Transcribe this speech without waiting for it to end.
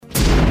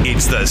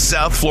It's the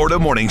South Florida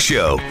Morning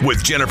Show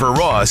with Jennifer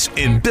Ross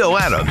and Bill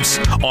Adams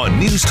on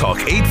News Talk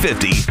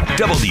 850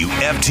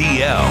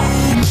 WFTL.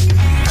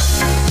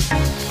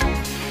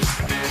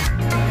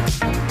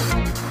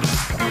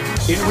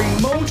 In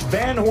remote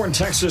Van Horn,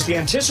 Texas, the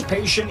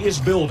anticipation is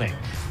building.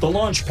 The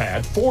launch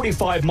pad,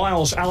 45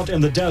 miles out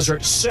in the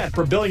desert, set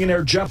for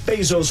billionaire Jeff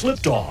Bezos'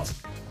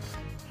 liftoff.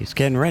 He's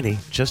getting ready.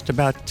 Just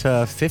about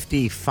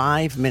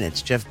 55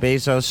 minutes. Jeff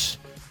Bezos,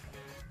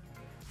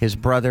 his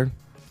brother,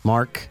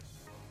 Mark,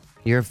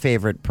 your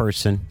favorite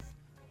person,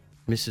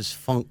 Mrs.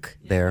 Funk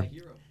there.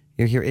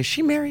 You're here. Is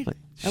she married?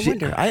 I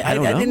wonder. I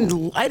don't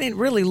know. I didn't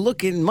really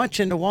look in much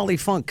into Wally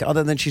Funk,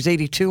 other than she's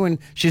 82 and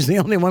she's the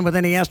only one with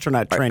any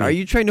astronaut training. Are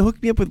you trying to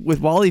hook me up with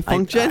Wally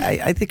Funk, Jen?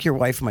 I think your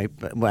wife might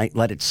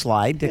let it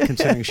slide,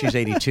 considering she's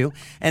 82.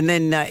 And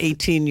then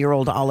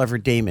 18-year-old Oliver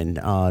Damon.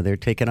 They're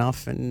taking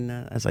off, and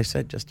as I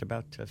said, just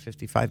about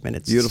 55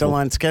 minutes. Beautiful. Still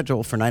on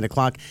schedule for 9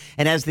 o'clock.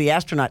 And as the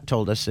astronaut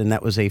told us, and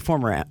that was a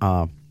former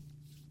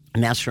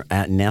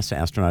NASA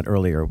astronaut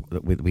earlier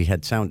that we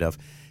had sound of,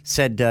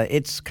 said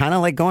it's kind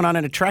of like going on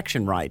an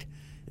attraction ride.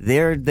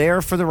 They're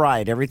there for the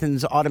ride.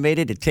 Everything's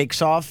automated. It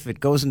takes off. It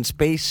goes in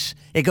space.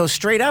 It goes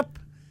straight up,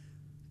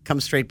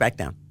 comes straight back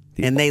down.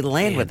 And they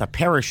land with a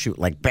parachute,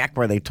 like back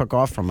where they took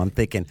off from. I'm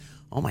thinking,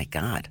 oh, my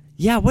God.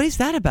 Yeah, what is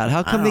that about?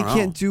 How come they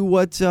can't do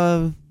what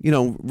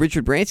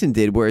Richard Branson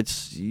did, where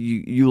it's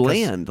you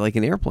land like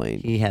an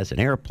airplane? He has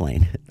an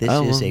airplane. This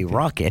is a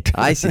rocket.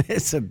 I see.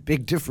 It's a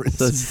big difference.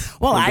 So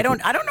I don't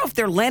know if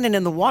they're landing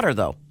in the water,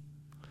 though.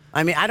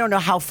 I mean, I don't know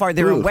how far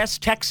they're in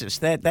West Texas.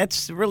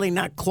 That's really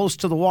not close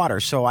to the water,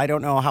 so I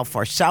don't know how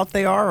far south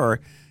they are, or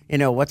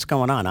what's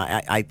going on.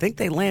 I think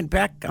they land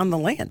back on the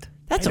land.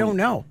 I don't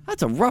know.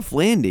 That's a rough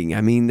landing.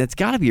 I mean, that's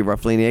got to be a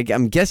rough landing.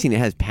 I'm guessing it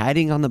has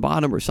padding on the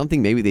bottom or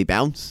something. Maybe they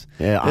bounce.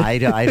 Yeah, I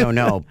don't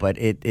know, but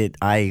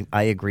I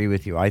agree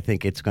with you. I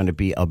think it's going to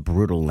be a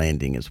brutal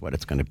landing is what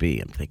it's going to be.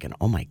 I'm thinking,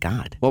 oh, my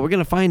God. Well, we're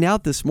going to find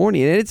out this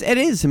morning. And it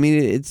is. I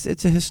mean, it's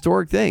a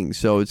historic thing,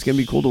 so it's going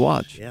to be cool to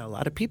watch. Yeah, a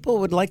lot of people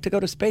would like to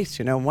go to space.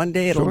 One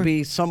day it'll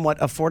be somewhat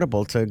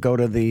affordable to go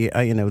to the,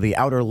 the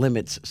outer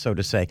limits, so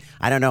to say.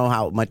 I don't know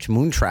how much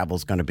moon travel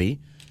is going to be.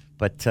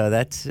 But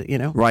that's,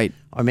 Right.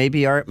 Or maybe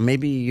your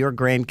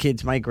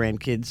grandkids, my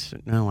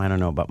grandkids. No, I don't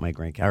know about my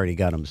grandkids. I already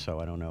got them, so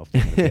I don't know if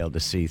they're going to be able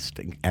to see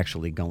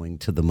actually going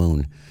to the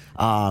moon.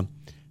 I'll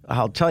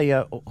tell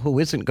you who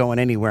isn't going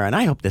anywhere, and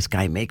I hope this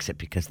guy makes it,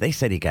 because they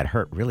said he got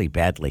hurt really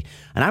badly.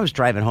 And I was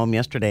driving home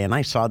yesterday, and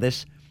I saw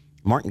this.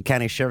 Martin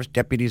County Sheriff's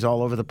deputies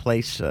all over the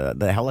place.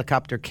 The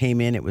helicopter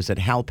came in. It was at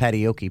Hal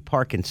Patioki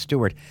Park in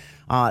Stewart.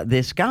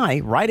 This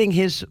guy riding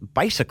his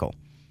bicycle.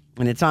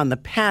 And it's on the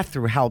path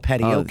through Hal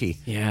Patioki.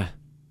 Yeah.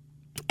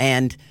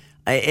 And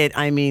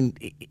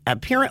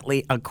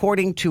apparently,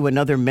 according to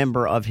another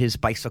member of his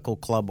bicycle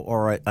club,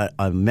 or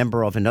a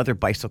member of another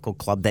bicycle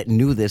club that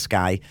knew this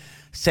guy,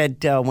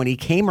 said when he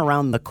came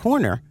around the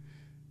corner,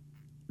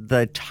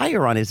 the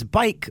tire on his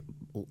bike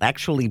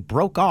actually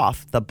broke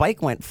off. The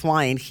bike went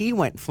flying. He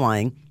went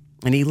flying.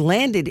 And he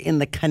landed in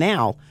the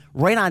canal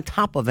right on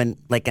top of an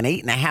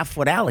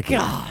 8.5-foot alligator.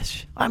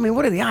 Gosh. I mean,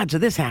 what are the odds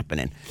of this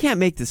happening? You can't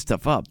make this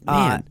stuff up,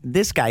 man.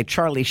 This guy,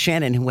 Charlie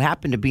Shannon, who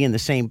happened to be in the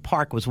same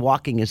park, was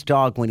walking his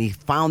dog when he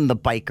found the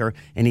biker.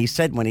 And he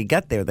said when he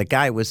got there, the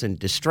guy was in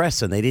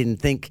distress and they didn't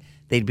think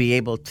they'd be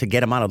able to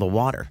get him out of the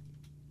water.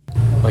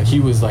 He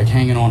was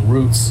hanging on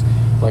roots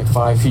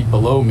 5 feet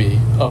below me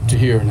up to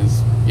here. And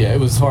it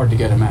was hard to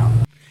get him out.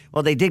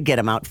 Well, they did get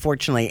him out,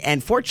 fortunately.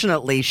 And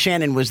fortunately,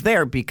 Shannon was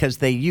there because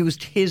they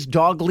used his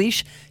dog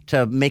leash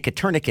to make a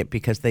tourniquet,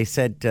 because they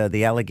said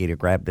the alligator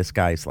grabbed this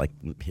guy's,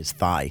 his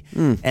thigh.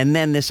 And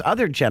then this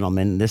other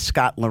gentleman, this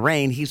Scott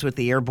Lorraine, he's with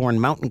the Airborne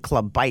Mountain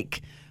Club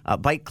Bike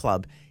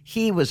Club.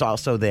 He was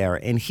also there,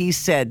 and he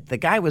said the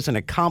guy was an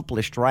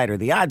accomplished rider.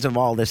 The odds of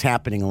all this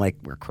happening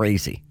were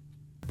crazy.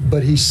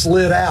 But he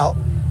slid out,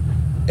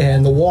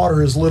 and the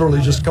water is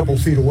literally just a couple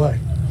feet away.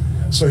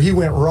 So he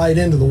went right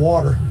into the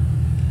water.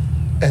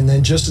 And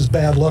then, just as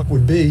bad luck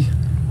would be,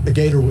 the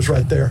gator was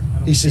right there.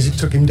 He says it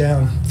took him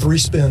down 3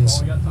 spins,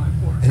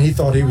 and he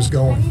thought he was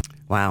going.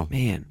 Wow.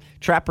 Man.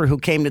 Trapper who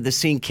came to the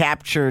scene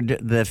captured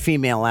the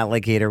female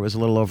alligator, was a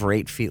little over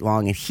 8 feet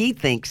long, and he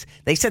thinks,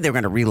 they said they were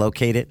going to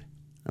relocate it.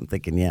 I'm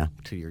thinking,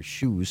 to your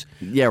shoes.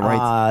 Yeah,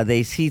 right.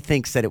 He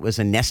thinks that it was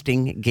a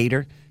nesting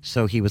gator,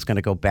 so he was going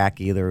to go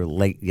back either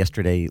later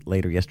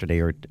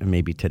yesterday, or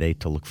maybe today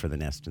to look for the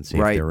nest and see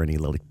if there were any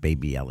little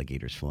baby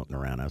alligators floating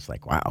around. I was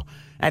like, wow,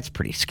 that's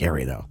pretty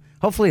scary, though.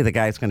 Hopefully the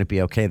guy's going to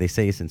be okay. They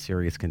say he's in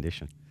serious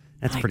condition.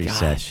 That's pretty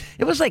sad.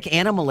 It was like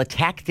Animal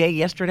Attack Day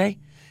yesterday.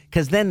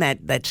 Because then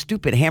that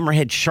stupid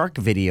hammerhead shark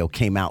video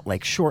came out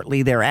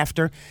shortly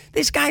thereafter.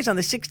 This guy's on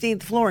the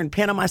 16th floor in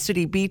Panama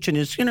City Beach in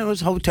his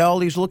hotel.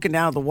 He's looking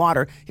down at the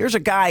water. Here's a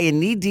guy in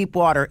knee-deep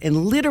water,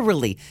 and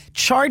literally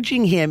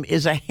charging him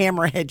is a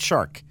hammerhead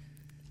shark.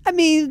 I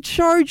mean,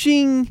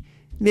 charging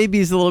maybe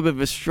is a little bit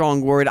of a strong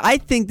word. I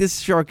think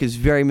this shark is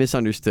very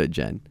misunderstood,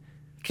 Jen.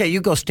 Okay,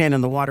 you go stand in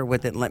the water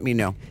with it and let me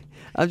know.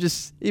 I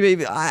just,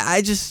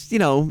 you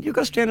know. You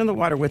go stand in the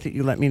water with it.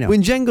 You let me know.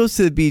 When Jen goes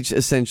to the beach,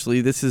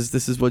 essentially, this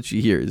is what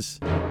she hears.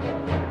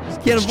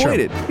 Just can't avoid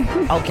it.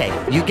 Okay,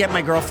 you get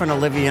my girlfriend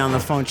Olivia on the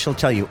phone. She'll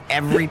tell you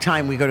every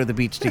time we go to the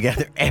beach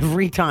together.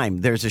 Every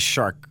time there's a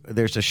shark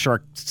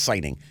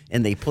sighting,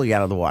 and they pull you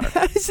out of the water.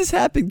 How does this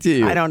happen to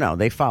you? I don't know.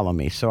 They follow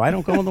me, so I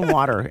don't go in the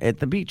water at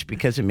the beach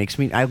because it makes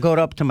me. I go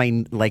up to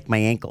my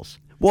ankles.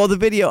 Well, the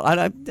video,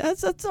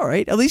 that's all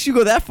right. At least you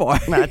go that far.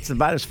 That's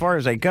about as far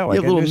as I go.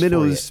 You have little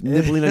minnows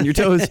nibbling on your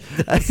toes.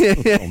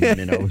 Little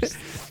minnows.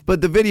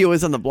 But the video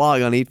is on the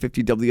blog on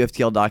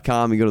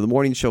 850WFTL.com. You go to the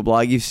morning show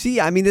blog. You see,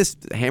 this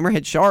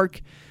hammerhead shark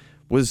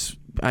was,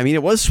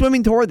 it was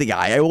swimming toward the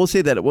guy. I will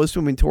say that it was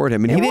swimming toward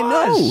him, and he didn't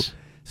know.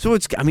 So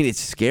it's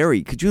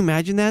scary. Could you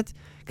imagine that?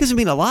 Because,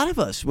 a lot of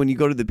us, when you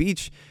go to the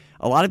beach,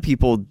 a lot of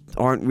people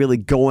aren't really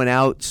going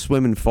out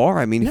swimming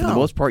far. For the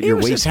most part, you're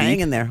waist deep. Just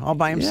hanging there all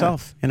by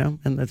himself, and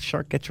the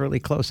shark gets really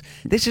close.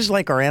 This is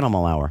like our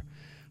animal hour.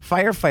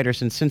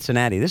 Firefighters in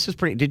Cincinnati. This is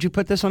pretty. Did you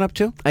put this one up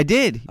too? I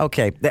did.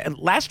 Okay.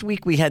 Last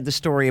week we had the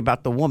story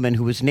about the woman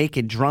who was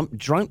naked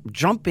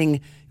jumping.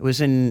 It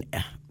was in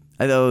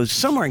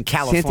somewhere in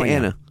California.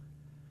 Santa Ana.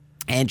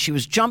 And she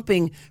was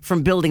jumping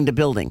from building to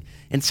building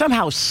and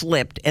somehow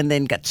slipped and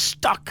then got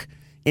stuck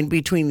in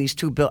between these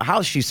two buildings.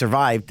 How she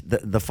survived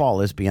the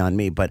fall is beyond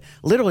me, but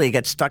literally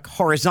got stuck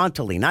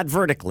horizontally, not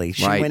vertically.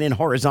 She went in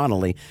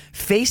horizontally,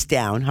 face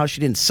down. How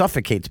she didn't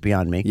suffocate is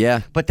beyond me.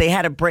 Yeah. But they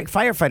had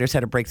firefighters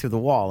had to break through the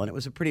wall, and it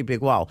was a pretty big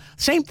wall.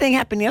 Same thing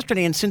happened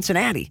yesterday in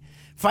Cincinnati.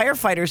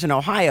 Firefighters in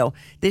Ohio,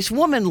 this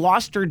woman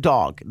lost her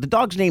dog. The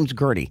dog's name's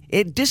Gertie.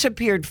 It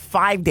disappeared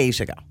 5 days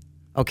ago.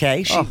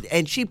 Okay,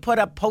 she put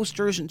up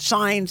posters and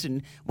signs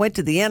and went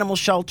to the animal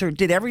shelter,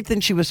 did everything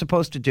she was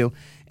supposed to do,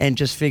 and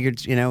just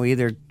figured,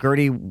 either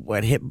Gertie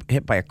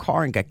hit by a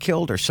car and got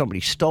killed, or somebody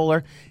stole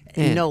her.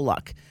 No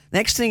luck.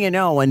 Next thing you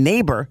know, a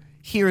neighbor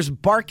hears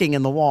barking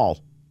in the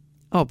wall.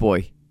 Oh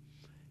boy!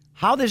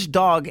 How this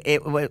dog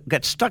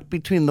got stuck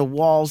between the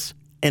walls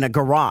in a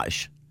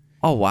garage.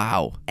 Oh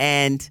wow!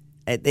 And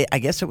I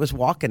guess it was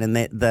walking, and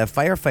the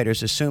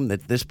firefighters assumed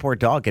that this poor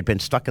dog had been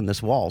stuck in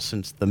this wall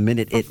since the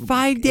minute for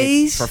 5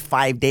 days? For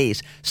 5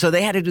 days. So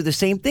they had to do the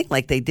same thing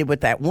like they did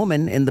with that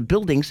woman in the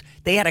buildings.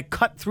 They had to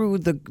cut through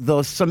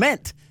the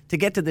cement to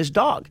get to this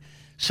dog.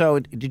 So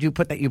did you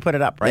put that? You put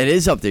it up, right? It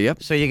is up there,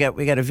 yep. So we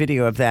got a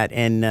video of that,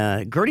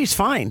 and Gertie's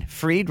fine.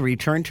 Freed,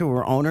 returned to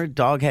her owner.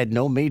 Dog had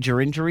no major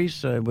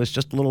injuries. Was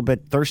just a little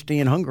bit thirsty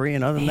and hungry,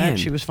 and other than that,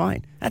 she was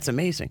fine. That's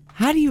amazing.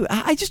 How do you?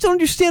 I just don't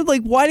understand.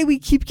 Why do we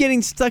keep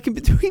getting stuck in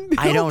between buildings?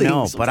 I don't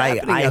know, but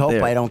I hope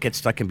there? I don't get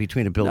stuck in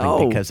between a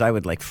building because I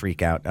would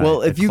freak out.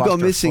 Well, if you go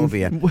missing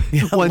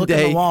one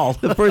day,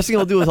 the first thing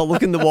I'll do is I'll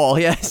look in the wall.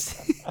 Yes.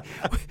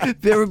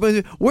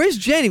 Everybody, where's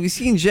Jen? Have you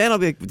seen Jen? I'll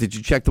be like, did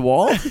you check the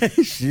wall?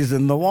 She's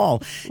in the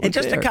wall. And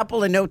just a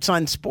couple of notes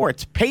on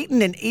sports.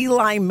 Peyton and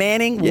Eli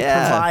Manning will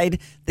provide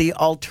the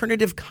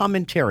alternative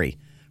commentary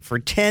for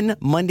 10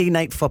 Monday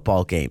Night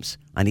Football games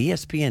on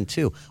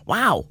ESPN2.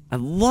 Wow. I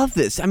love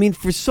this.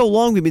 For so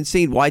long we've been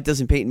saying, why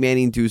doesn't Peyton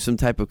Manning do some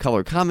type of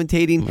color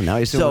commentating? Well, now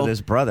he's doing it with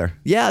his brother.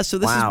 Yeah, so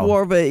this is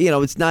more of a,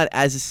 it's not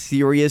as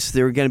serious.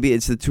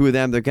 It's the two of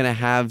them. They're going to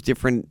have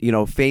different,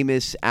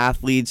 famous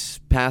athletes,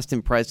 past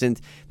and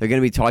present. They're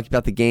going to be talking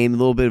about the game, a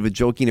little bit of a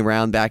joking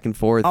around back and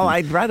forth. Oh,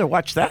 I'd rather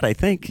watch that, I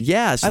think.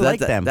 Yeah, so I like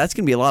them. That's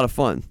going to be a lot of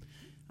fun.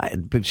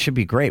 It should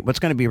be great. What's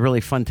going to be really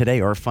fun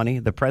today, or funny,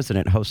 the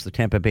president hosts the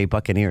Tampa Bay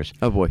Buccaneers.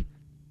 Oh, boy.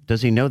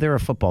 Does he know they're a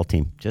football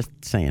team? Just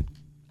saying.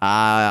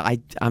 I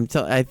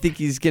think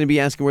he's going to be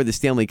asking where the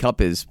Stanley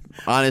Cup is,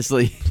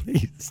 honestly.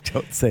 Please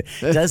don't say.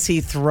 Does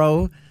he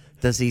throw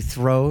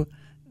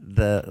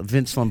the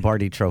Vince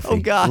Lombardi trophy? Oh,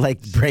 God.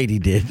 Like Brady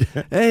did.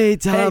 Hey,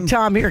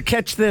 Tom, here,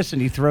 catch this.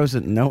 And he throws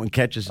it, and no one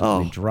catches it,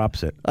 and he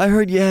drops it. I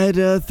heard you had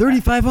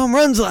 35 home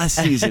runs last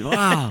season.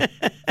 Wow.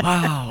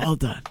 Well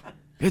done.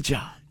 Good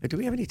job. Do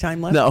we have any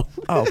time left? No.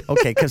 Oh,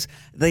 okay. Because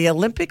the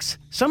Olympics,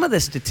 some of the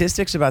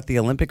statistics about the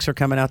Olympics are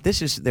coming out.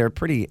 They're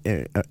pretty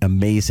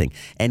amazing.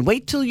 And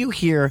wait till you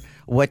hear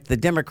what the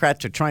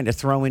Democrats are trying to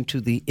throw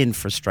into the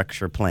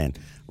infrastructure plan.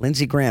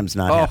 Lindsey Graham's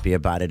not happy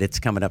about it.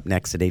 It's coming up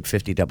next at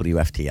 850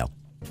 WFTL.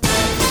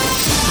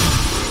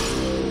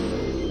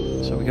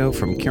 So we go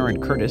from Karen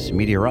Curtis,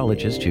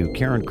 meteorologist, to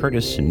Karen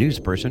Curtis, news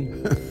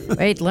person.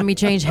 Wait, let me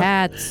change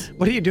hats.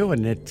 What are you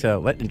doing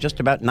in just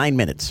about 9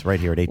 minutes right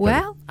here at 8:30?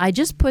 Well, I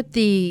just put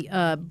the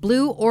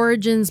Blue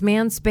Origin's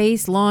manned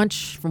space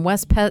launch from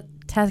West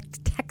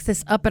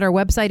Texas up at our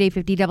website,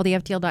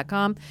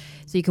 850WFTL.com,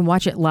 so you can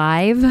watch it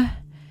live.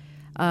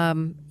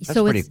 That's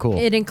pretty cool.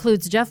 It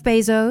includes Jeff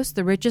Bezos,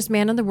 the richest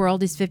man in the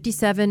world. He's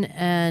 57,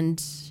 and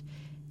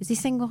is he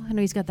single? I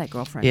know he's got that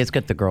girlfriend. Yeah, he's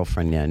got the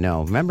girlfriend, yeah.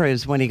 No. Remember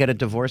when he got a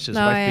divorce, his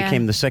wife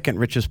became the second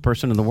richest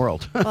person in the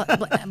world.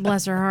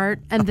 Bless her heart.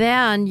 And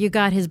then you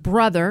got his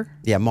brother.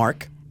 Yeah,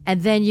 Mark.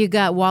 And then you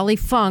got Wally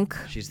Funk.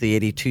 She's the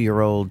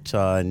 82-year-old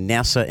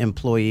NASA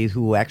employee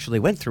who actually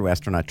went through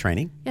astronaut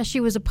training. Yeah, she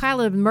was a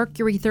pilot of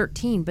Mercury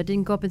 13, but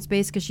didn't go up in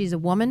space because she's a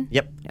woman.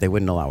 Yep, they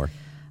wouldn't allow her.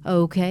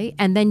 Okay.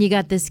 And then you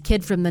got this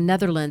kid from the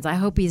Netherlands. I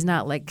hope he's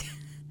not like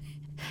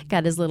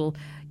got his little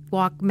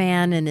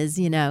Walkman and his,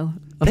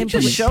 They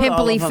just showed all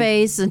pimply of them.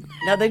 face. And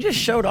No, they just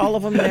showed all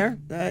of them there.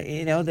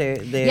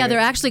 they're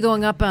actually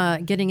going up,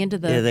 getting into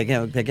the they're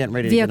getting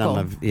ready vehicle.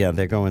 to get on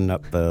they're going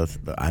up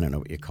the I don't know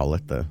what you call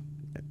it, the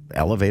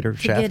elevator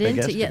shaft, get I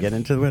guess, into- yeah, to get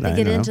into it. to I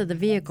get don't into know. the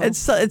vehicle. It's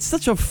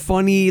such a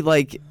funny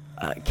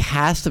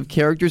cast of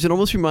characters. It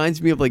almost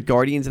reminds me of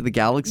Guardians of the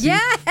Galaxy.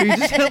 Yes! Where you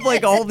just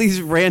have all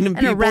these random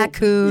And a people.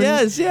 raccoon.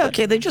 Yes, yeah.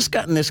 Okay, they just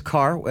got in this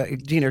car.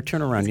 Gina,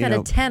 turn around. It's got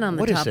a 10 on the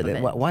what is top of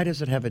it. Why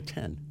does it have a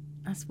 10?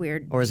 That's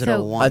weird. Or is it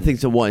a 1? I think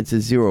it's a 1. It's a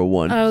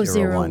 0-1. Oh,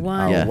 0-1.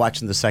 0-1. Oh, Yeah.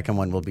 watching the second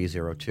one will be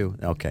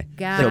 0-2. Okay.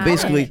 Got So it.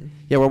 basically,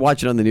 we're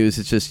watching on the news.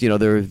 It's just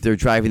they're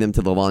driving them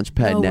to the launch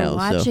pad now. We're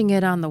watching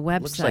it on the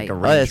website. Looks like a Oh,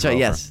 Range that's right. Rover.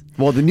 Yes.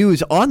 Well, the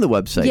news on the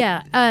website.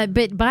 Yeah,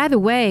 but by the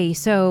way,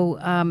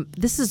 so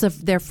this is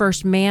their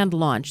first manned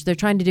launch. They're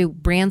trying to do.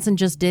 Branson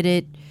just did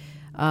it,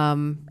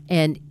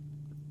 and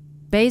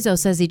Bezos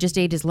says he just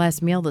ate his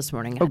last meal this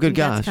morning. Oh, I good think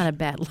gosh. That's kind of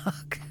bad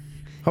luck.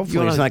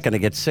 Hopefully he's not going to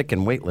get sick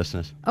in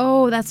weightlessness.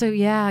 Oh, that's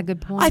a good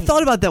point. I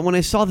thought about that when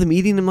I saw them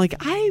eating. I'm like,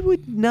 I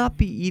would not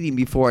be eating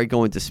before I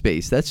go into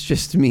space. That's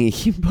just me.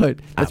 But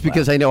that's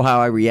because I know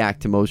how I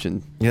react to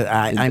motion. Yeah,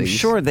 I'm things.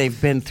 sure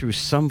they've been through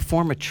some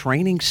form of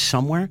training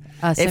somewhere.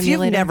 If you've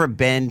Simulator? never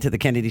been to the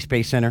Kennedy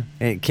Space Center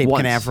at Cape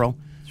Once. Canaveral,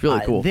 It's really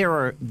cool.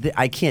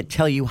 I can't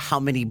tell you how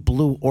many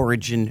Blue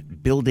Origin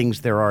buildings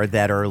there are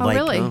that are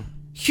really?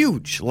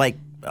 huge,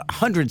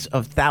 hundreds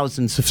of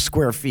thousands of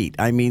square feet.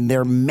 I mean,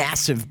 they're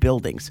massive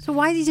buildings. So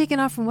why is he taking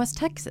off from West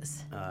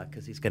Texas?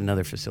 Because he's got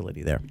another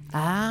facility there.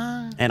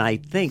 Ah. And I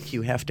think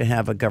you have to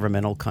have a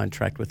governmental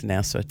contract with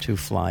NASA to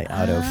fly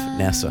out of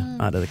NASA,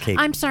 out of the Cape.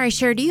 I'm sorry,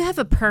 Cher. Do you have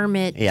a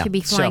permit Yeah, to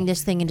be flying so-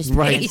 this thing into space?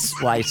 Right.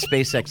 That's why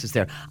SpaceX is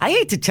there. I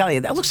hate to tell you,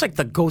 that looks like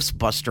the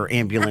Ghostbuster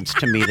ambulance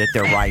to me that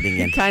they're riding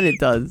in. It kind of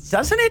does.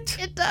 Doesn't it?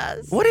 It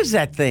does. What is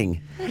that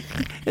thing?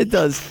 It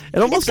does. It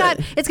almost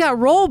It's got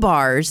roll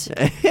bars.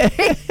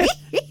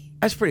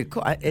 That's pretty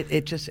cool.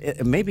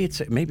 Maybe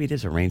it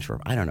is a Range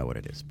Rover. I don't know what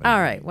it is. But All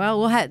right. Well,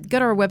 we'll go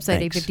to our website,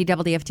 Thanks.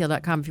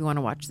 850wftl.com, if you want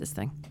to watch this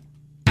thing.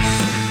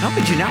 How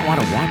could you not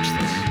want to watch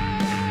this?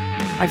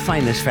 I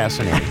find this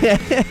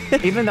fascinating.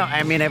 Even though,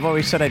 I've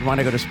always said I'd want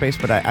to go to space,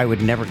 but I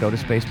would never go to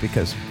space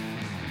because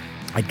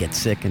I'd get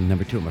sick, and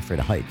number two, I'm afraid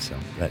of heights, so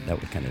that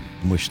would kind of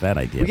mush that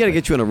idea. We got to But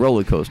get you on a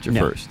roller coaster no,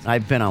 first.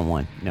 I've been on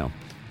one. No.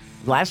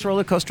 Last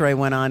roller coaster I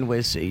went on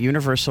was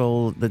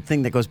Universal, the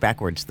thing that goes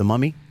backwards, the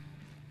Mummy.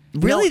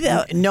 Really?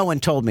 No one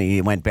told me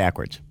it went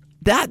backwards.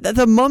 That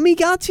the Mummy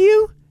got to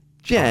you?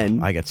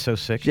 Jen. I got so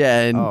sick.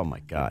 Jen. Oh, my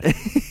God.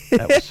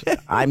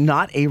 I'm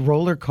not a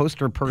roller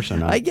coaster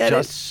person. I get it.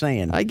 Just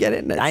saying. I get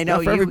it. It's I know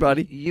not for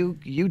everybody. You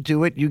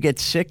do it. You get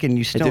sick, and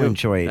you still do.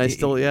 enjoy it. I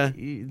still, yeah.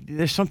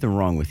 There's something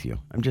wrong with you.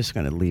 I'm just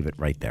going to leave it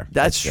right there.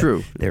 That's it.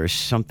 true. There is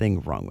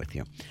something wrong with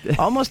you.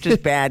 Almost as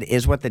bad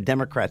as what the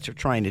Democrats are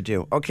trying to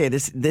do. Okay,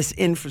 this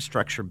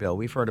infrastructure bill.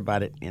 We've heard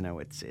about it.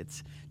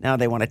 It's now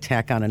they want to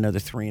tack on another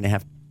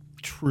 $3.5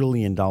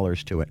 trillion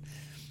to it.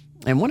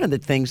 And one of the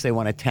things they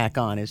want to tack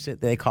on is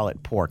that they call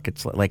it pork.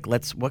 It's like,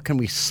 what can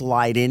we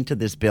slide into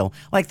this bill?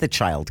 Like the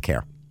child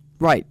care.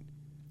 Right.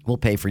 We'll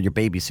pay for your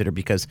babysitter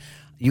because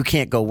you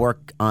can't go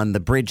work on the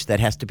bridge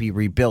that has to be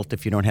rebuilt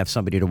if you don't have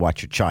somebody to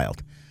watch your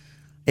child.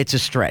 It's a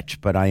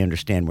stretch, but I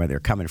understand where they're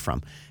coming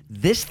from.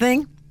 This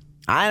thing,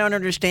 I don't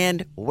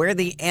understand where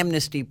the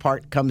amnesty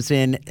part comes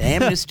in.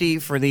 Amnesty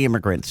for the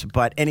immigrants.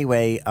 But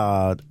anyway,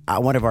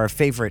 one of our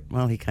favorite,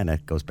 well, he kind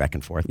of goes back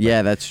and forth. but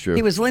Yeah, that's true.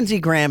 He was Lindsey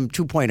Graham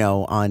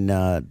 2.0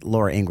 on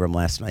Laura Ingraham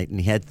last night, and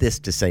he had this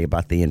to say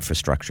about the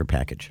infrastructure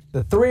package.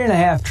 The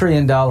 $3.5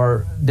 trillion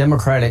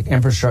Democratic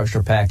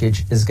infrastructure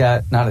package has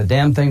got not a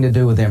damn thing to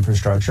do with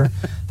infrastructure.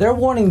 They're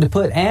wanting to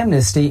put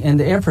amnesty in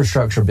the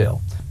infrastructure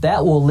bill.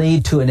 That will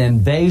lead to an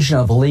invasion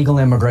of illegal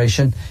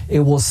immigration. It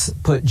will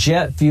put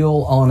jet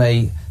fuel on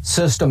a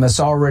system that's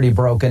already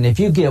broken. If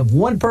you give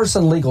one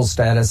person legal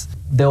status,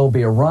 there will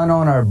be a run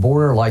on our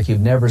border like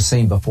you've never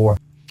seen before.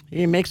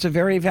 He makes a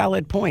very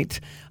valid point.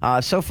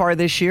 So far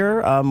this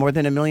year, more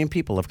than 1 million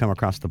people have come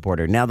across the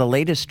border. Now, the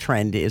latest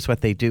trend is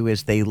what they do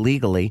is they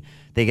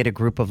get a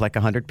group of like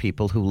 100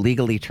 people who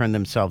legally turn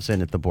themselves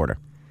in at the border.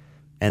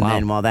 And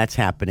then while that's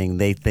happening,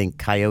 they think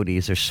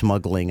coyotes are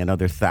smuggling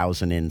another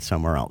 1,000 in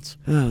somewhere else.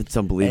 Oh, it's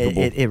unbelievable.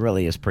 It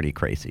really is pretty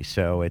crazy.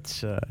 So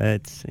it's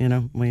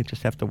we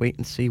just have to wait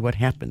and see what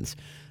happens.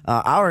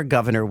 Our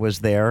governor was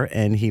there,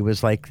 and he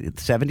was like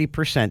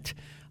 70%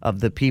 of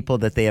the people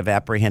that they have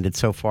apprehended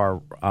so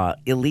far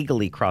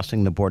illegally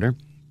crossing the border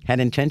had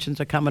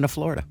intentions of coming to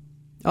Florida.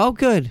 Oh,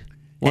 good.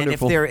 And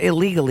Wonderful. if they're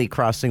illegally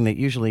crossing, that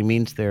usually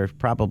means they're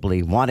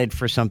probably wanted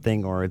for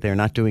something or they're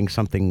not doing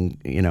something,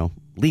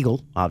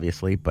 legal,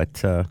 obviously.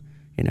 But,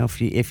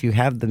 if you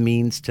have the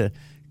means to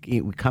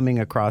coming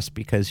across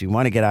because you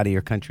want to get out of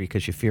your country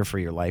because you fear for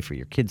your life or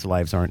your kids'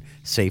 lives aren't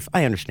safe,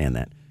 I understand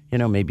that.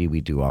 Maybe we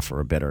do offer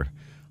a better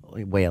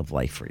way of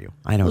life for you.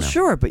 I don't know.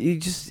 Sure, but you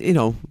just,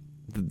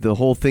 the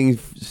whole thing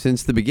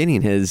since the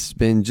beginning has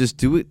been just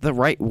do it the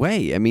right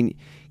way. I mean,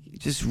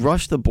 just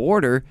rush the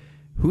border.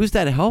 Who is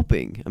that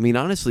helping? I mean,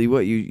 honestly,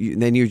 what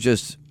then you're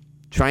just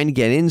trying to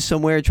get in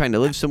somewhere, trying to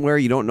live somewhere.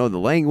 You don't know the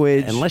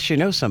language. Unless you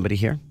know somebody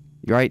here.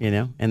 Right.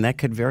 And that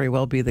could very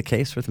well be the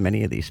case with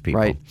many of these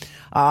people. Right.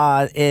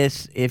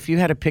 If you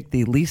had to pick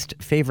the least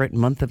favorite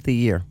month of the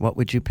year, what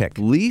would you pick?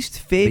 Least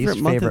favorite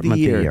month of the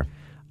year?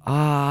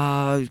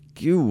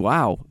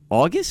 Wow.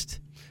 August?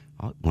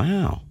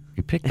 Wow.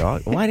 You picked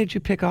August. Why did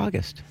you pick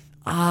August?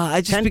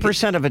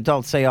 10% of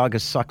adults say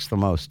August sucks the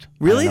most.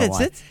 Really? That's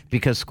why. it?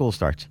 Because school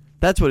starts.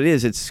 That's what it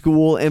is. It's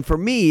school. And for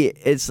me,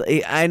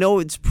 I know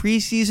it's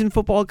preseason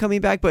football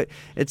coming back, but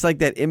it's like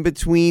that in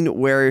between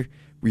where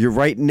you're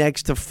right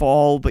next to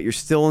fall, but you're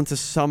still into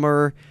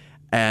summer,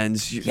 and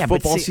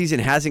football season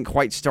hasn't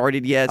quite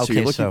started yet, so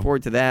you're looking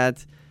forward to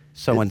that.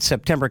 So when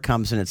September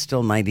comes and it's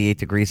still 98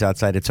 degrees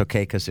outside, it's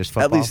okay because there's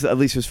football? At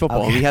least there's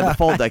football. Okay. We have the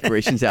fall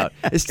decorations out.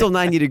 It's still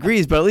 90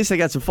 degrees, but at least I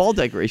got some fall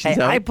decorations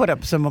out. I put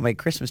up some of my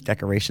Christmas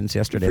decorations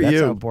yesterday.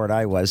 That's how bored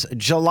I was.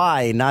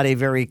 July, not a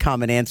very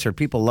common answer.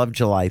 People love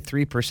July.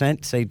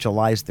 3% say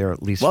July's their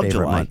least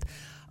favorite month.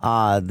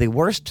 The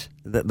worst,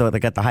 they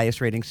got the highest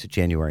ratings,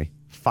 January,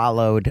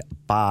 followed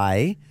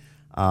by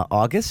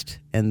August,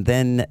 and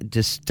then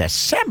just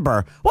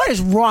December. What is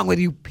wrong with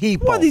you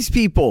people? What are these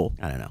people?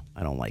 I don't know.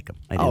 I don't like them.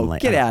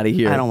 Get out of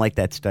here. I don't like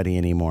that study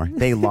anymore.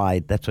 They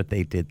lied. That's what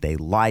they did. They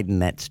lied in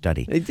that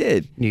study. They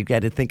did. You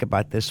got to think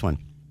about this one.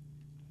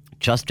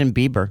 Justin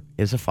Bieber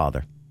is a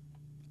father.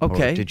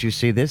 Okay. Did you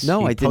see this?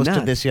 No, I did not. He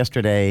posted this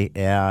yesterday,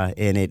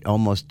 and it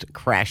almost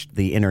crashed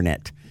the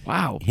internet.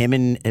 Wow. Him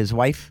and his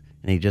wife.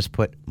 And he just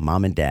put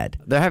mom and dad.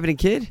 They're having a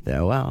kid?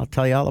 Well, I'll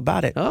tell you all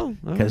about it. Oh,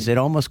 because it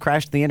almost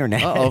crashed the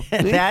internet. Uh-oh.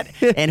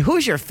 And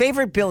who's your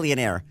favorite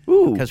billionaire?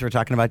 Because we're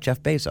talking about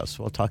Jeff Bezos.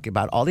 We'll talk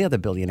about all the other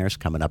billionaires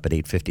coming up at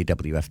 8:50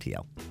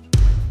 WFTL.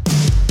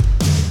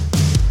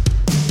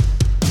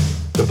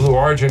 The Blue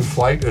Origin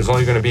flight is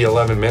only going to be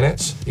 11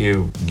 minutes.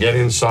 You get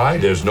inside,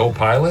 there's no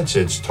pilots,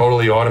 it's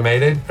totally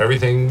automated.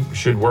 Everything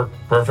should work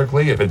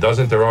perfectly. If it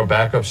doesn't, there are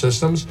backup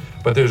systems,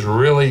 but there's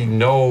really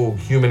no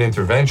human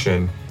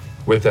intervention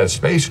with that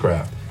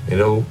spacecraft.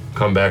 It'll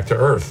come back to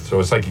Earth. So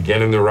it's like you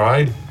get in the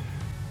ride,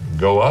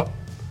 go up,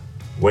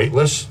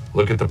 weightless,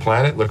 look at the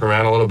planet, look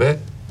around a little bit,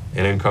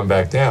 and then come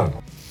back down.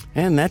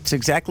 And that's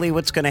exactly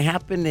what's going to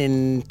happen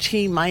in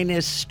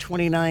T-minus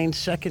 29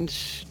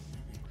 seconds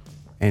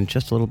and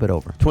just a little bit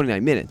over.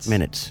 29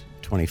 minutes.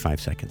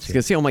 25 seconds. I was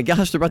going to say, oh my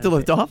gosh, they're about to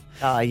lift off?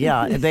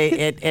 Yeah.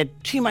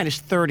 At T-minus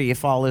 30,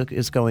 if all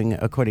is going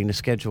according to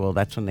schedule,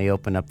 that's when they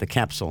open up the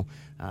capsule.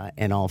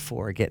 And all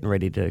four are getting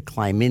ready to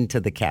climb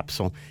into the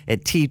capsule.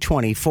 At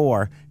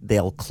T24,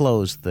 they'll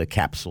close the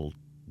capsule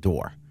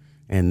door.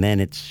 And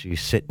then you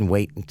sit and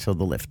wait until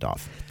the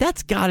liftoff.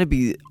 That's got to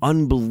be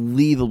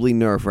unbelievably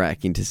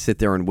nerve-wracking to sit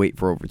there and wait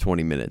for over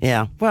 20 minutes.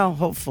 Yeah, well,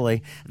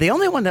 hopefully. The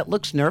only one that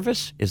looks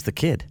nervous is the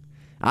kid.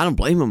 I don't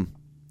blame him.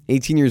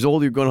 18 years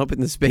old, you're going up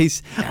into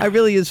space. It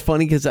really is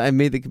funny because I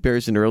made the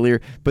comparison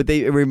earlier, but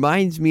it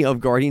reminds me of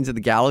Guardians of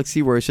the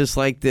Galaxy, where it's just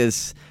like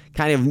this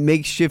kind of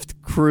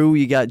makeshift crew.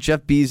 You got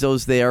Jeff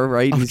Bezos there,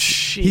 right?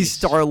 He's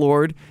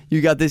Star-Lord.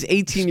 You got this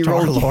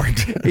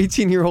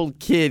 18-year-old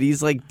kid.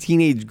 He's like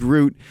teenage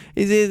Groot.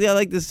 He's got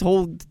like this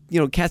whole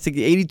cast, like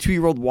the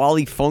 82-year-old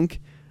Wally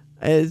Funk.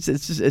 It's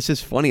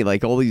just funny,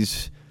 like all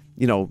these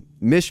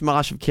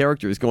mishmash of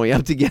characters going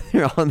up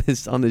together on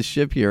this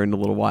ship here in a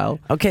little while.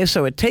 Okay,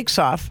 so it takes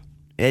off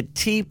at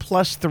T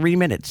plus 3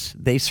 minutes.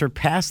 They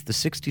surpass the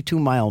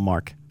 62-mile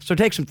mark. So it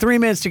takes them 3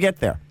 minutes to get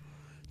there.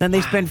 Then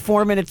they spend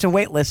 4 minutes in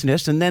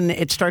weightlessness, and then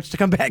it starts to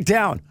come back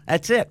down.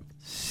 That's it.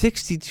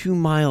 62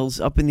 miles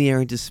up in the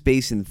air into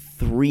space in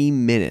 3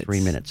 minutes.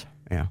 3 minutes,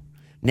 yeah.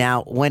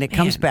 Now, when it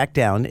comes back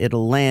down,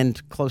 it'll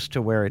land close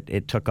to where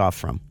it took off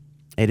from.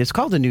 It is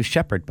called the New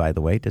Shepard, by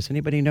the way. Does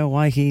anybody know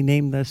why he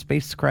named the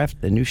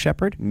spacecraft the New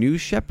Shepard? New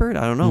Shepard?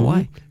 I don't know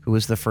why. Who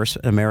was the first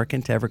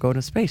American to ever go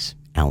to space?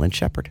 Alan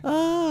Shepard.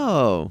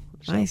 Oh,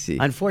 I see.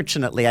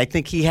 Unfortunately, I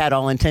think he had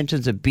all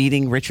intentions of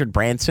beating Richard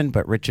Branson,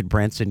 but Richard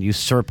Branson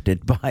usurped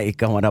it by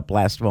going up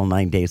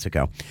 9 days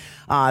ago.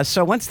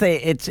 So once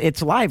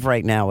it's live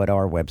right now at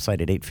our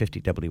website at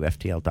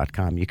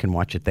 850wftl.com. You can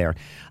watch it there.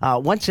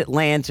 Once it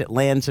lands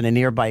in a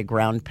nearby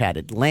ground pad.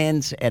 It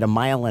lands at 1.5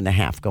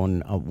 miles,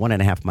 going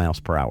 1.5 miles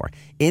per hour.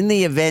 In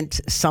the event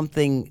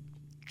something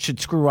should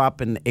screw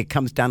up and it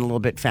comes down a little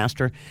bit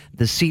faster,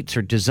 the seats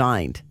are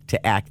designed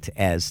to act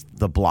as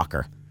the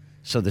blocker.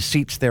 So the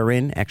seats they're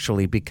in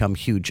actually become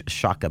huge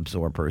shock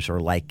absorbers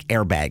or like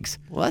airbags.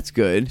 Well, that's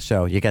good.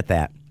 So you get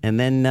that. And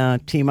then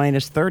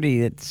T-minus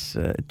 30, it's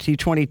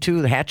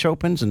T22, the hatch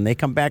opens and they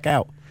come back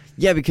out.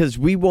 Yeah, because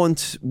we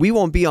won't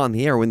be on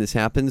the air when this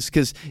happens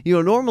because,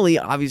 normally,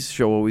 obviously, the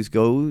show always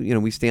go,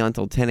 we stay on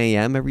until 10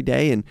 a.m. every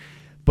day.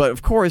 But,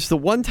 of course, the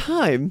one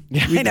time...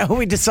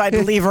 we decide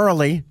to leave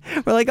early.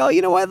 We're like, oh,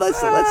 you know what?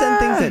 Let's end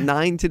things at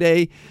 9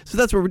 today. So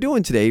that's what we're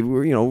doing today.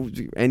 We're,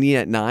 ending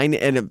at 9.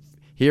 And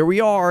here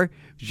we are,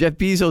 Jeff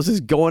Bezos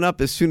is going up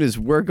as soon as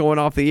we're going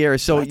off the air.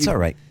 So that's all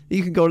right.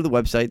 You can go to the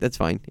website. That's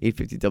fine.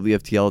 850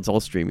 WFTL. It's all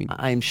streaming.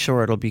 I'm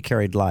sure it'll be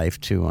carried live,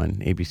 too, on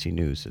ABC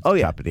News at the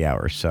top of the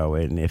hour. So,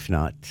 and if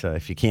not,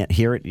 if you can't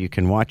hear it, you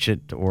can watch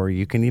it, or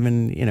you can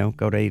even,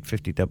 go to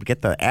 850W.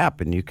 Get the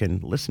app, and you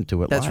can listen to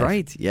it live. That's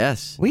right.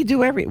 Yes. We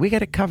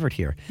got it covered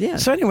here. Yeah.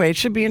 So anyway, it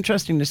should be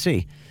interesting to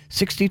see.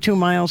 62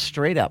 miles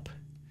straight up.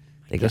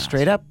 They go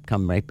straight up,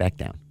 come right back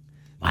down.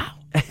 Wow.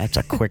 That's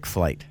a quick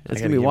flight.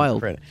 That's going to be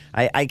wild.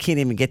 I can't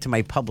even get to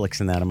my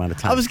Publix in that amount of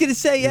time. I was going to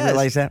say, yes. You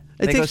realize that?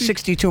 They go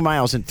 62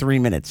 miles in 3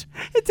 minutes.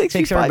 It takes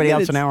everybody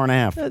else an hour and a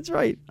half. That's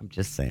right. I'm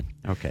just saying.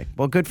 Okay.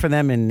 Well, good for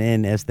them,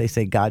 and as they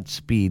say,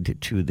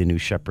 Godspeed to the New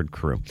Shepard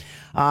crew.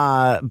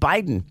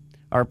 Biden,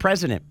 our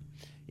president,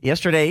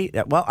 yesterday,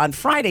 on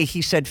Friday,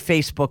 he said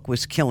Facebook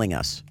was killing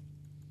us.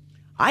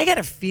 I got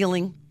a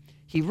feeling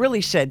he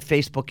really said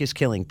Facebook is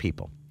killing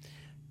people.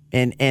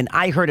 And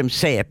I heard him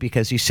say it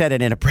because he said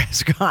it in a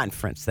press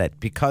conference that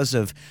because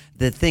of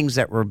the things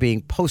that were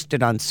being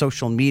posted on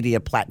social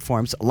media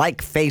platforms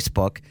like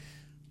Facebook,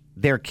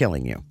 they're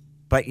killing you.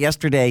 But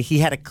yesterday, he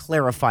had to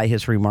clarify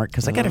his remark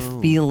because I got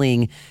a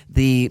feeling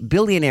the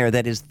billionaire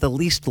that is the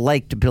least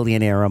liked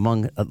billionaire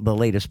among the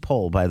latest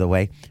poll, by the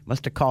way,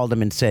 must have called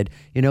him and said,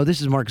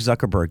 this is Mark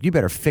Zuckerberg. You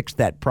better fix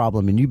that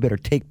problem and you better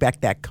take back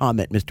that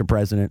comment, Mr.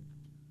 President.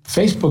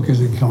 Facebook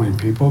isn't killing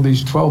people.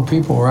 These 12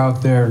 people are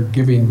out there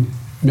giving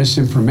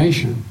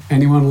misinformation.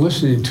 Anyone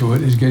listening to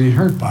it is getting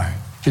hurt by it.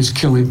 It's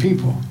killing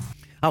people.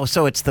 Oh,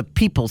 so it's the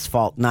people's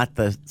fault, not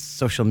the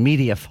social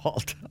media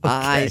fault. Okay.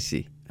 I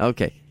see.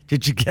 Okay.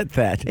 Did you get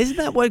that? Isn't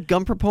that what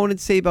gun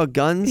proponents say about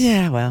guns?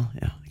 Yeah, well,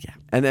 yeah.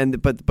 And then,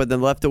 but the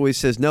left always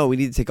says, no, we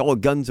need to take all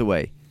guns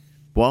away.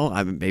 Well,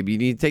 maybe you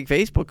need to take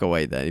Facebook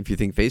away then, if you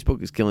think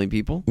Facebook is killing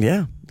people.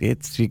 Yeah,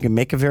 you can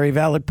make a very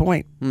valid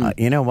point.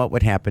 You know what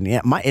would happen?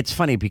 Yeah, it's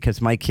funny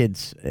because my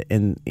kids,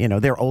 and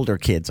they're older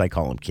kids. I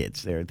call them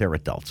kids. They're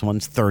adults.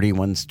 One's 30,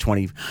 one's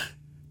 20.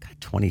 God,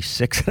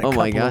 26 in a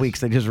couple of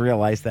weeks. I just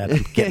realized that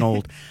I'm getting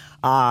old.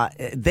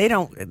 They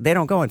don't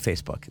go on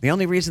Facebook. The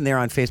only reason they're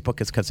on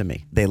Facebook is because of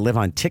me. They live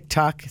on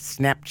TikTok,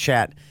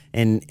 Snapchat,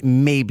 and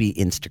maybe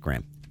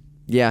Instagram.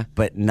 Yeah,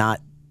 but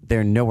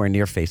they're nowhere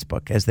near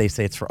Facebook. As they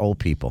say, it's for old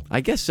people.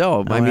 I guess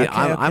so.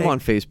 I'm on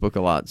Facebook a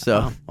lot.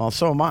 So well,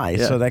 so am I.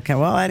 Yeah. So that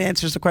that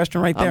answers the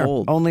question right there.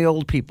 Only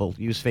old people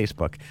use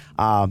Facebook.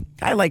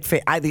 I like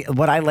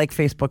what I like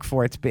Facebook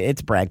for.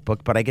 It's brag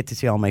book, but I get to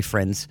see all my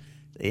friends,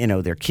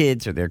 their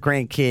kids or their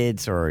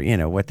grandkids,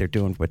 or what they're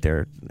doing with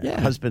their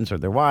husbands or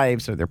their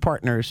wives or their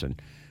partners,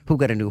 and who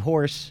got a new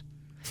horse.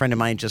 A friend of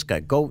mine just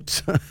got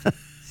goats.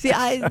 See,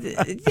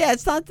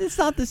 it's not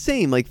the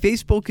same. Like,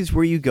 Facebook is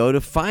where you go to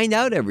find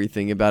out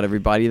everything about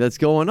everybody that's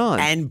going on.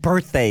 And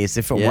birthdays.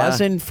 If it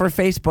wasn't for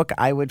Facebook,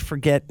 I would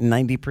forget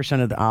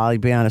 90% of the. I'll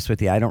be honest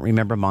with you, I don't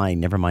remember mine.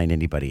 Never mind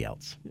anybody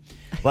else.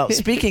 Well,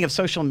 speaking of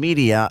social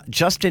media,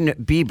 Justin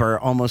Bieber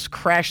almost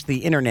crashed the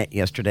internet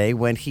yesterday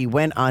when he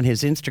went on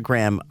his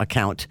Instagram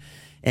account,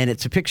 and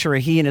it's a picture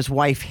of he and his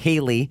wife,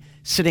 Haley,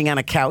 sitting on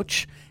a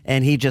couch,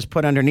 and he just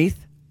put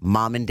underneath,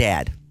 Mom and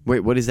Dad.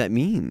 Wait, what does that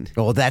mean?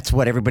 Well, that's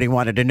what everybody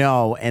wanted to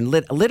know. And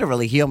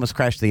literally, he almost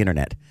crashed the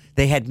internet.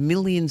 They had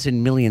millions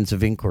and millions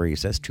of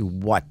inquiries as to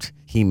what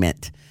he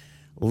meant.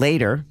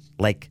 Later,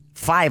 like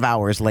 5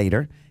 hours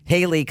later,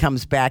 Haley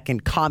comes back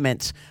and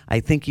comments,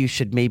 I think you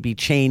should maybe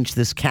change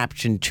this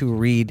caption to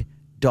read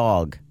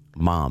dog,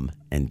 mom,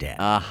 and dad.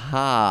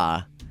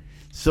 Aha.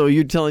 So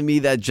you're telling me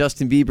that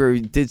Justin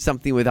Bieber did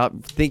something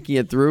without thinking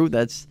it through?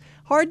 That's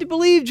hard to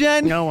believe,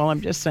 Jen. No, well,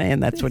 I'm just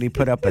saying that's what he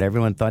put up, but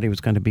everyone thought he was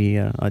going to be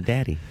a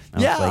daddy.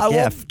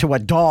 To a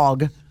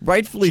dog.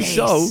 Rightfully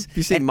so. If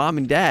you say mom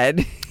and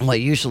dad. Well,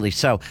 usually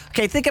so.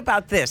 Okay, think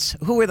about this.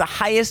 Who are the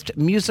highest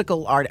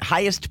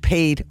highest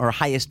paid or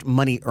highest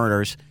money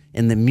earners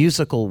in the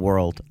musical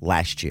world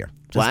last year?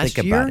 Just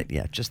think about it.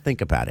 Yeah, just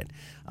think about it.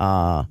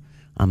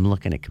 I'm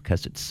looking at,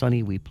 because it's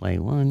sunny, we play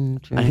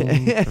 1, 2,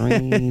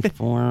 3,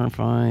 4,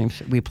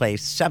 5. We play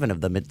 7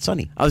 of them at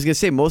Sunny. I was going to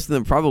say most of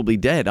them probably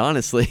dead,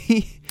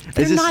 honestly.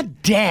 They're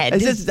not dead.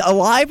 Is this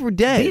alive or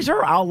dead? These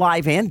are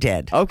alive and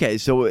dead. Okay,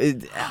 so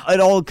it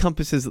all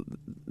encompasses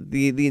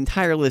the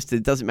entire list.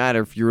 It doesn't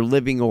matter if you're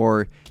living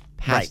or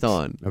passed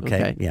on.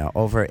 Okay. Yeah,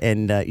 over.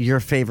 And your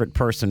favorite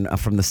person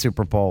from the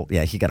Super Bowl,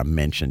 he got a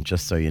mention,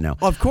 just so you know.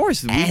 Of course,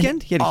 The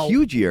Weeknd. He had a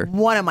huge year.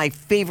 One of my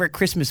favorite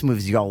Christmas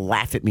movies. You all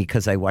laugh at me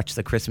because I watch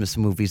the Christmas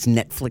movies.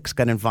 Netflix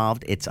got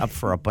involved. It's up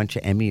for a bunch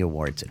of Emmy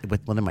Awards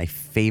with one of my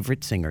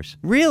favorite singers.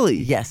 Really?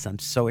 Yes, I'm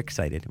so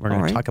excited. We're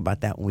going to talk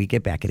about that when we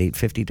get back at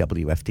 8:50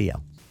 WFTL.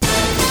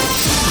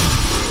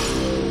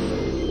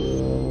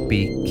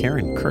 Be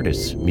Karen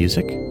Curtis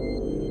music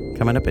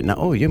coming up at now.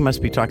 Oh, you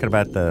must be talking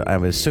about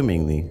I'm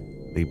assuming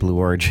the Blue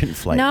Origin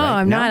flight. No, right?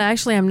 I'm not.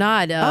 Actually, I'm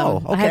not.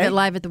 Okay. I have it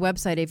live at the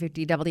website,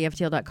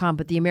 850WFTL.com.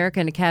 But the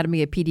American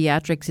Academy of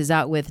Pediatrics is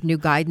out with new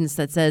guidance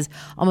that says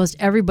almost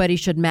everybody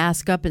should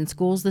mask up in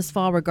schools this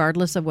fall,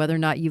 regardless of whether or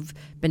not you've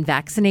been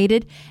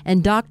vaccinated.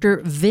 And Dr.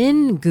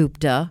 Vin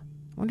Gupta,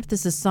 I wonder if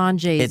this is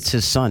Sanjay's. It's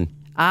his son.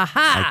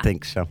 Aha! I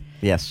think so.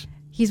 Yes.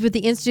 He's with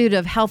the Institute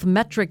of Health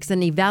Metrics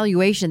and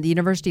Evaluation at the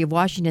University of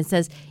Washington,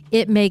 says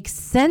it makes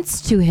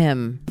sense to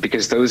him.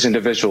 Because those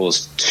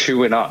individuals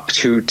 2 and up,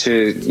 to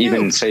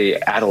even say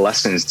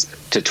adolescents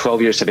to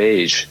 12 years of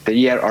age,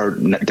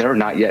 they're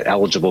not yet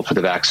eligible for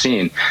the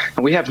vaccine.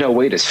 And we have no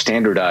way to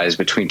standardize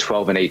between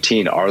 12 and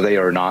 18. Are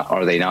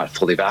they not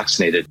fully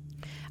vaccinated?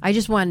 I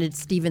just wanted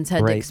Stephen's head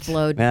to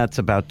explode. That's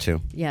about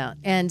to. Yeah.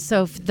 And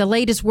so the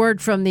latest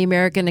word from the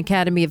American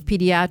Academy of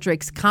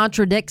Pediatrics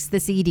contradicts the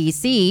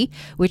CDC,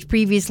 which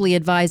previously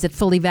advised that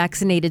fully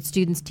vaccinated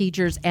students,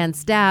 teachers, and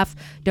staff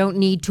don't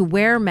need to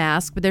wear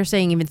masks. But they're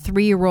saying even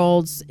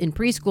 3-year-olds in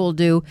preschool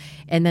do.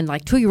 And then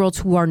like 2-year-olds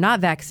who are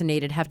not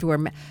vaccinated have to wear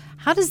masks.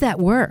 How does that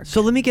work?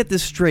 So let me get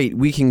this straight.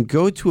 We can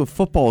go to a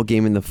football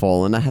game in the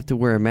fall and not have to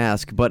wear a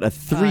mask, but a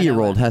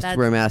 3-year-old has to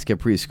wear a mask at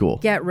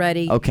preschool. Get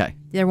ready. Okay.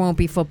 There won't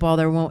be football.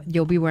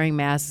 You'll be wearing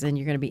masks, and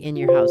you're going to be in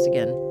your house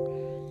again.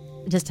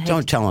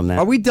 Don't tell them that.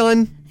 Are we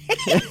done?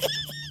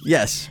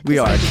 Yes, we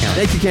are.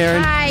 Thank you,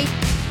 Karen. Bye.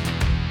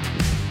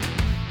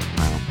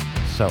 Wow.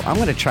 So I'm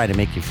going to try to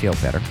make you feel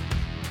better.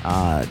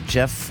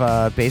 Jeff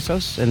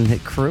Bezos and his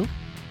crew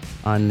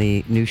on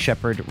the New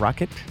Shepard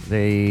rocket.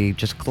 They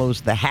just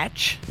closed the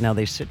hatch. Now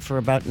they sit for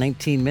about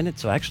 19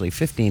 minutes, so actually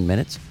 15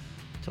 minutes,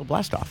 till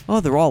blast off. Oh,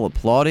 they're all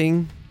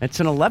applauding.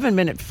 It's an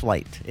 11-minute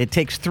flight. It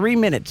takes 3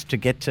 minutes to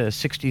get to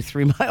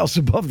 63 miles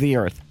above the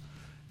Earth.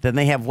 Then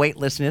they have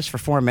weightlessness for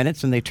 4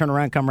 minutes, and they turn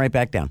around and come right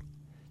back down.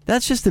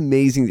 That's just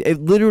amazing.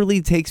 It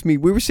literally takes me,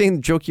 we were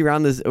saying, joking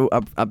around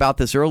about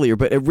this earlier,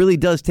 but it really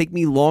does take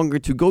me longer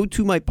to go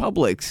to my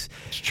Publix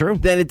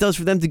than it does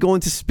for them to go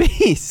into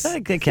space.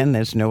 Again,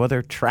 there's no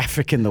other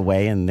traffic in the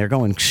way, and they're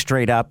going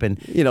straight up. And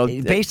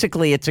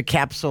basically, it's a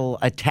capsule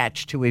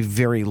attached to a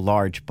very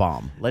large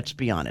bomb. Let's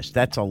be honest.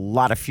 That's a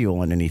lot of fuel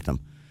underneath them.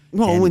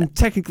 Well, when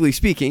technically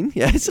speaking,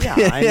 yes. Yeah,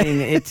 I mean,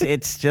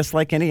 it's just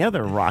like any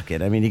other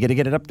rocket. I mean, you got to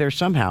get it up there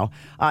somehow.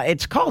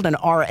 It's called an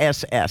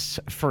RSS,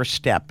 first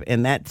step,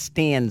 and that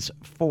stands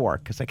for,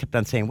 because I kept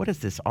on saying, what is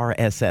this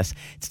RSS?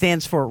 It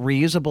stands for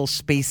Reusable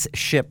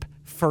Spaceship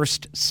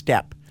First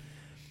Step.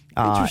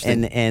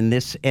 Interesting. And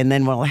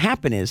then what will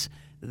happen is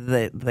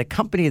the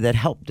company that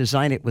helped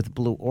design it with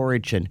Blue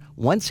Origin,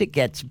 once it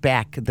gets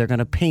back, they're going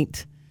to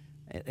paint,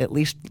 at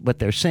least what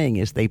they're saying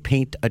is they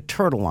paint a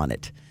turtle on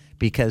it,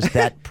 because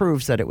that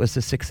proves that it was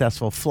a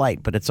successful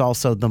flight, but it's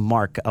also the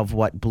mark of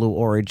what Blue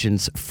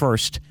Origin's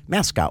first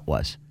mascot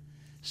was.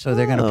 So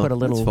they're going to put a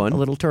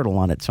little turtle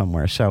on it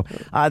somewhere. So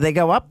they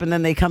go up and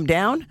then they come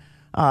down.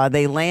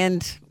 They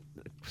land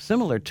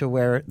similar to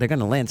where they're going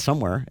to land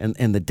somewhere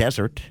in the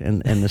desert,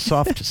 in the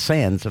soft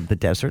sands of the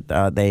desert.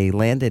 They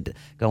landed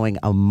going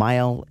 1.5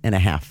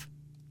 miles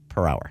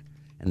per hour.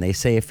 And they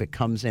say if it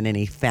comes in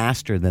any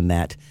faster than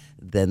that,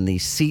 then the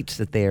seats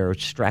that they are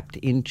strapped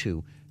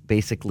into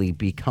basically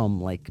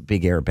become like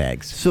big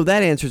airbags. So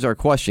that answers our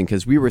question,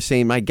 because we were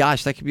saying, my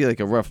gosh, that could be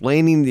like a rough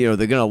landing. They're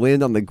going to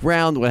land on the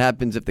ground. What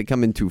happens if they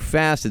come in too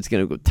fast? It's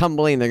going to go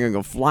tumbling. They're going to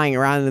go flying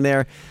around in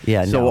there.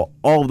 Yeah. So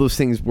all of those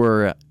things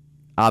were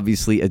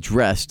obviously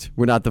addressed.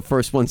 We're not the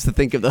first ones to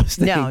think of those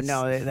things.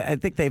 No. I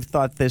think they've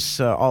thought this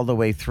all the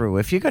way through.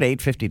 If you go to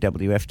 850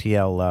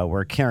 WFTL,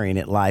 we're carrying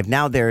it live.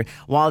 Now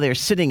while they're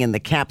sitting in the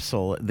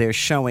capsule, they're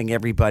showing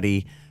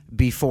everybody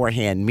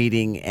beforehand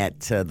meeting at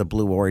the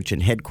Blue Origin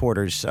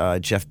headquarters.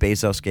 Jeff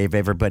Bezos gave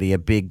everybody a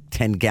big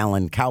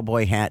 10-gallon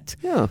cowboy hat.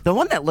 Yeah. The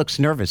one that looks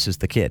nervous is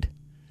the kid.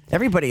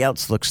 Everybody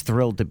else looks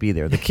thrilled to be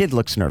there. The kid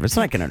looks nervous.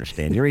 I can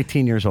understand. You're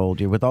 18 years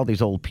old. You're with all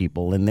these old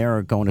people, and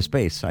they're going to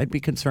space. I'd be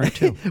concerned,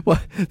 too.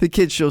 Well, the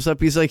kid shows up.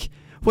 He's like,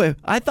 wait,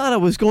 I thought I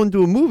was going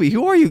to a movie.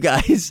 Who are you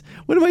guys?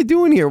 What am I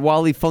doing here?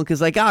 Wally Funk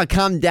is like,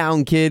 calm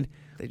down, kid.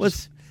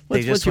 What's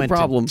your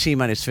problem?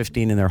 T-minus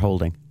 15, and they're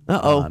holding.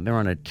 Uh-oh. They're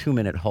on a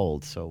 2-minute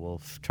hold, so we'll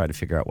try to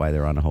figure out why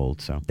they're on a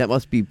hold. So that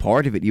must be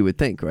part of it, you would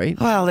think, right?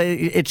 Well,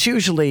 it's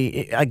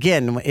usually,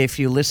 again, if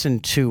you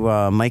listen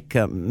to Mike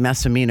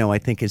Massimino, I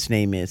think his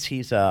name is,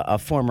 he's a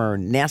former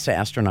NASA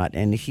astronaut,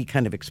 and he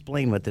kind of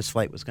explained what this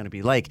flight was going to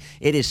be like.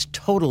 It is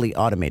totally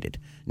automated.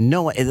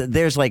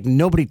 There's like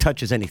nobody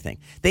touches anything.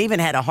 They even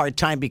had a hard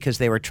time because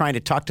they were trying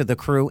to talk to the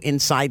crew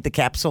inside the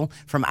capsule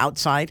from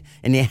outside,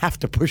 and you have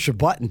to push a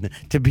button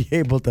to be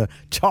able to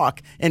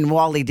talk. And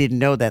Wally didn't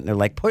know that, and they're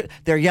like,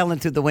 they're yelling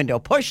through the window,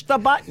 push the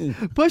button.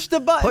 Push the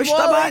button, Push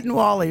Wally. the button,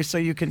 Wally, so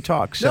you can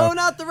talk. So, no,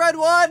 not the red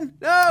one.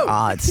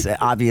 No. It's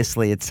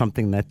obviously it's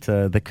something that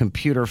the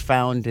computer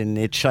found, and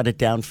it shut it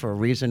down for a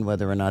reason.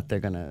 Whether or not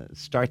they're going to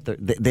start,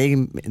 they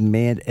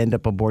may end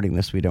up aborting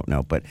this, we don't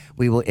know. But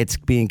we will. It's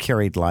being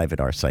carried live at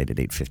our site at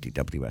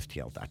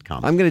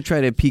 850WFTL.com. I'm going to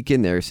try to peek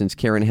in there since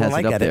Karen has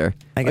it up there.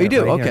 You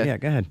do? Okay. Here. Yeah,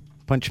 go ahead.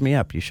 Punch me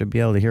up. You should be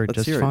able to hear it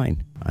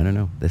fine. I don't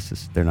know.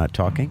 They're not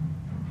talking.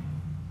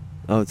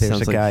 Oh,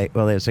 there's a guy.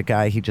 Well, there's a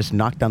guy. He just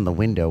knocked on the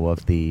window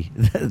of the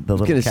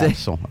little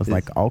capsule. I was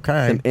like,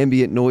 okay. Some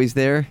ambient noise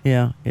there.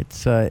 Yeah,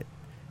 it's. Are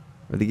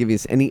they giving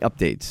us any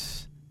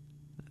updates?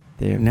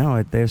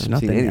 No, there's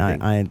nothing.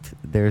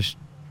 There's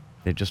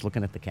They're just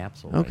looking at the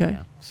capsule Okay. right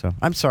now. So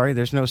I'm sorry,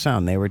 there's no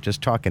sound. They were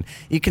just talking.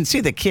 You can see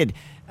the kid.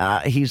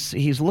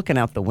 He's looking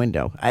out the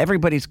window.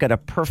 Everybody's got a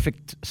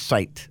perfect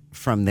sight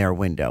from their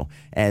window.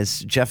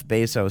 As Jeff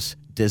Bezos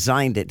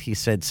designed it, he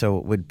said so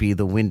it would be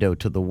the window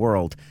to the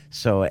world.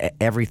 So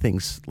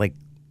everything's like,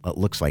 it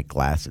looks like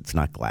glass. It's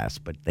not glass,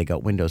 but they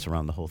got windows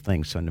around the whole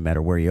thing. So no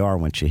matter where you are,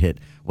 once you hit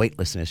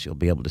weightlessness, you'll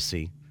be able to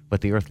see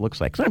what the Earth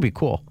looks like. It's going to be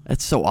cool.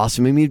 That's so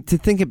awesome. I mean, to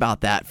think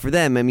about that for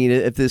them, I mean,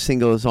 if this thing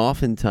goes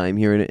off in time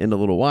here in a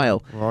little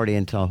while. We're already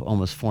into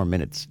almost 4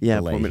 minutes. Yeah,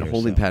 delay 4-minute here,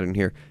 holding so. pattern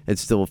here.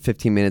 It's still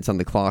 15 minutes on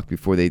the clock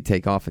before they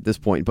take off at this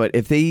point. But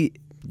if they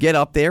get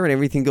up there and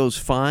everything goes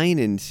fine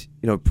and,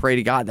 pray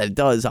to God that it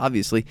does,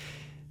 obviously,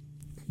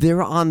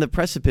 they're on the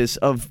precipice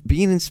of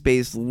being in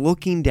space,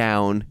 looking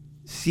down,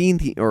 seeing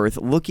the Earth,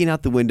 looking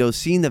out the window,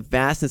 seeing the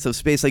vastness of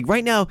space. Like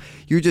right now,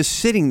 you're just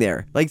sitting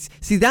there. Like,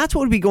 see, that's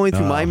what would be going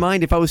through my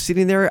mind. If I was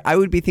sitting there, I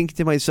would be thinking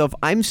to myself,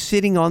 I'm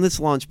sitting on this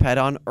launch pad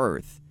on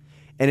Earth,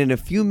 and in a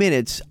few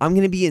minutes, I'm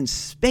going to be in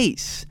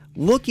space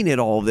looking at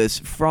all of this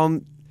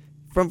from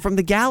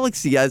the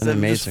galaxy as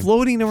I'm just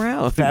floating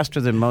around. Faster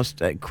than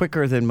most,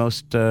 quicker than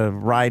most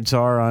rides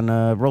are on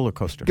a roller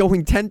coaster.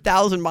 Going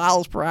 10,000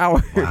 miles per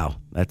hour. Wow,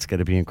 that's going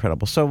to be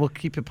incredible. So we'll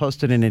keep you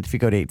posted, and if you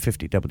go to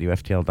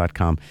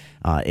 850WFTL.com,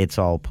 it's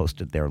all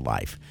posted there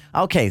live.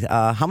 Okay,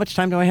 how much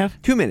time do I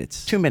have? 2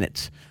 minutes. 2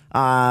 minutes.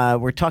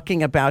 We're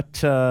talking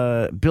about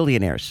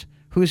billionaires.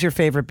 Who's your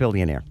favorite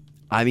billionaire?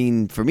 I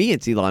mean, for me,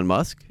 it's Elon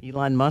Musk.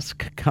 Elon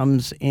Musk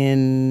comes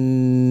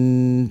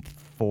in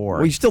fourth.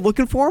 Were you still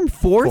looking for him?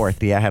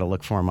 Fourth? Yeah, I had to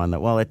look for him on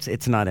that. Well,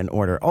 it's not in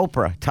order.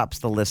 Oprah tops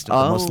the list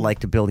of the most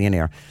liked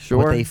billionaire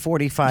with a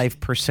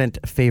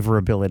 45%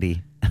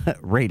 favorability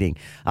rating.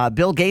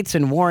 Bill Gates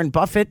and Warren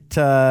Buffett,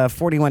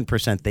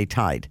 41%. They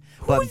tied.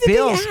 Who did they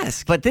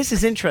ask? But this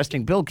is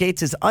interesting. Bill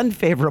Gates'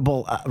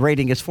 unfavorable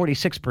rating is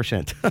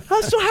 46%.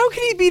 So how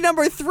can he be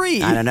number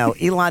 3? I don't know.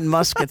 Elon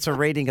Musk gets a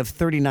rating of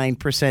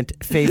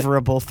 39%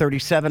 favorable,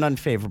 37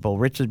 unfavorable.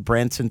 Richard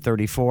Branson,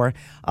 34.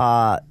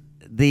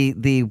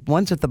 The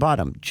ones at the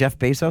bottom, Jeff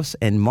Bezos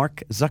and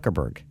Mark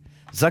Zuckerberg.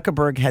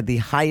 Zuckerberg had the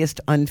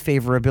highest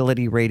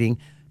unfavorability rating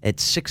at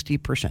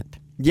 60%.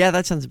 Yeah,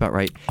 that sounds about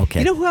right. Okay.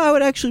 You know who I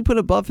would actually put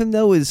above him,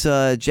 though, is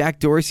Jack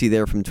Dorsey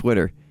there from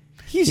Twitter.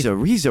 He's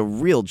a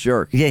real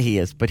jerk. Yeah, he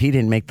is, but he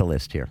didn't make the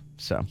list here.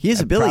 So he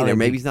is a billionaire.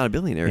 Maybe he's not a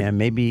billionaire. Yeah,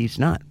 maybe he's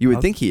not. You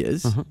would think he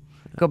is. Uh-huh.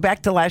 Go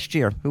back to last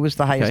year. Who was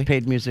the highest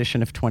paid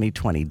musician of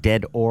 2020,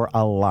 dead or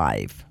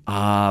alive?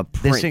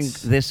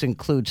 Prince. This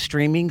includes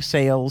streaming,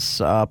 sales,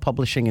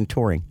 publishing, and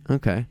touring.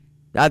 Okay.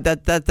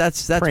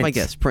 That's my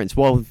guess. Prince.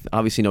 Well,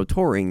 obviously no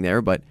touring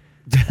there, but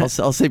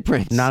I'll say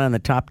Prince. Not in the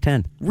top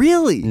 10.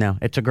 Really? No,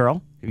 it's a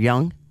girl,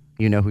 young.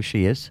 You know who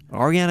she is?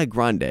 Ariana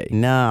Grande.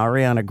 No,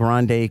 Ariana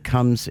Grande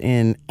comes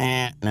in.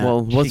 No.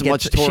 Well, wasn't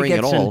much touring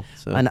at all.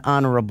 An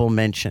honorable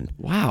mention.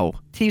 Wow.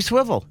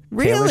 T-Swivel.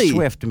 Really? Taylor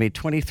Swift made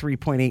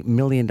 $23.8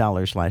 million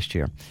last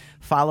year.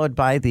 Followed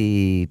by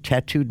the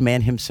tattooed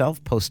man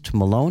himself, Post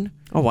Malone.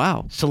 Oh,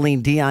 wow.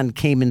 Celine Dion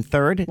came in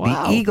third.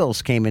 Wow. The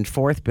Eagles came in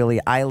fourth. Billie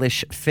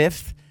Eilish,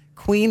 fifth.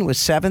 Queen was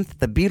seventh.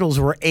 The Beatles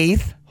were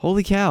eighth.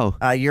 Holy cow.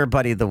 Your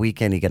buddy, The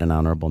Weeknd, he got an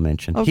honorable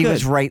mention. Oh, he good.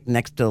 was right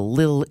next to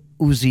Lil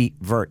Uzi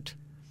Vert.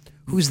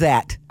 Who's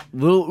that?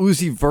 Lil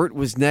Uzi Vert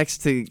was next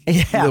to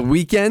The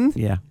Weeknd?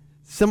 Yeah.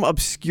 Some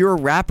obscure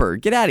rapper.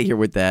 Get out of here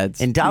with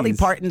that. And Dolly Jeez.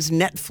 Parton's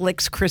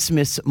Netflix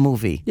Christmas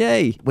movie.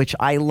 Yay. Which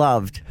I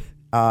loved,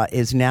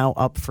 is now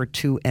up for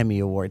 2 Emmy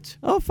Awards.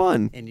 Oh,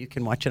 fun. And you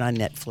can watch it on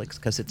Netflix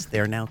because it's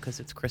there now because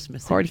it's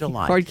Christmas Hard in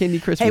July. Hard Candy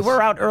Christmas. Hey,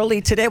 we're out early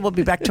today. We'll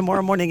be back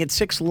tomorrow morning at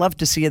 6. Love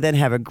to see you then.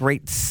 Have a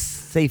great,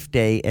 safe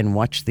day and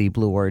watch the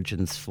Blue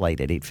Origin's flight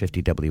at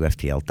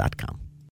 850WFTL.com.